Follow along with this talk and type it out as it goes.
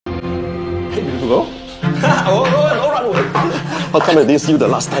Hey, you go. All right. How come I didn't see you the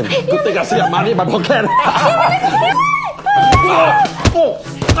last time? Good thing I see your money in my pocket.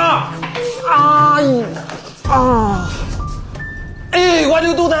 Hey, why do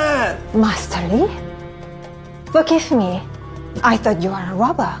you do that? Master Lee? Forgive me. I thought you were a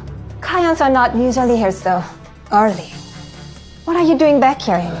robber. Clients are not usually here so early. What are you doing back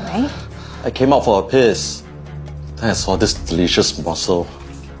here anyway? I came out for a piss. Then I saw this delicious morsel.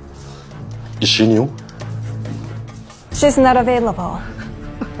 Is she new? She's not available.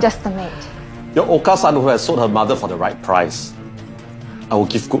 Just the maid. Your Oka-san who has sold her mother for the right price. I will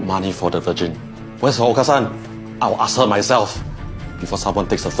give good money for the virgin. Where's her Oka-san? I'll ask her myself before someone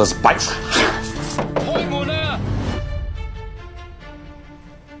takes the first bite.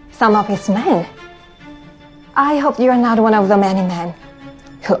 Some of his men. I hope you are not one of the many men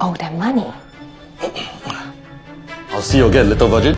who owe them money. I'll see you again, little virgin.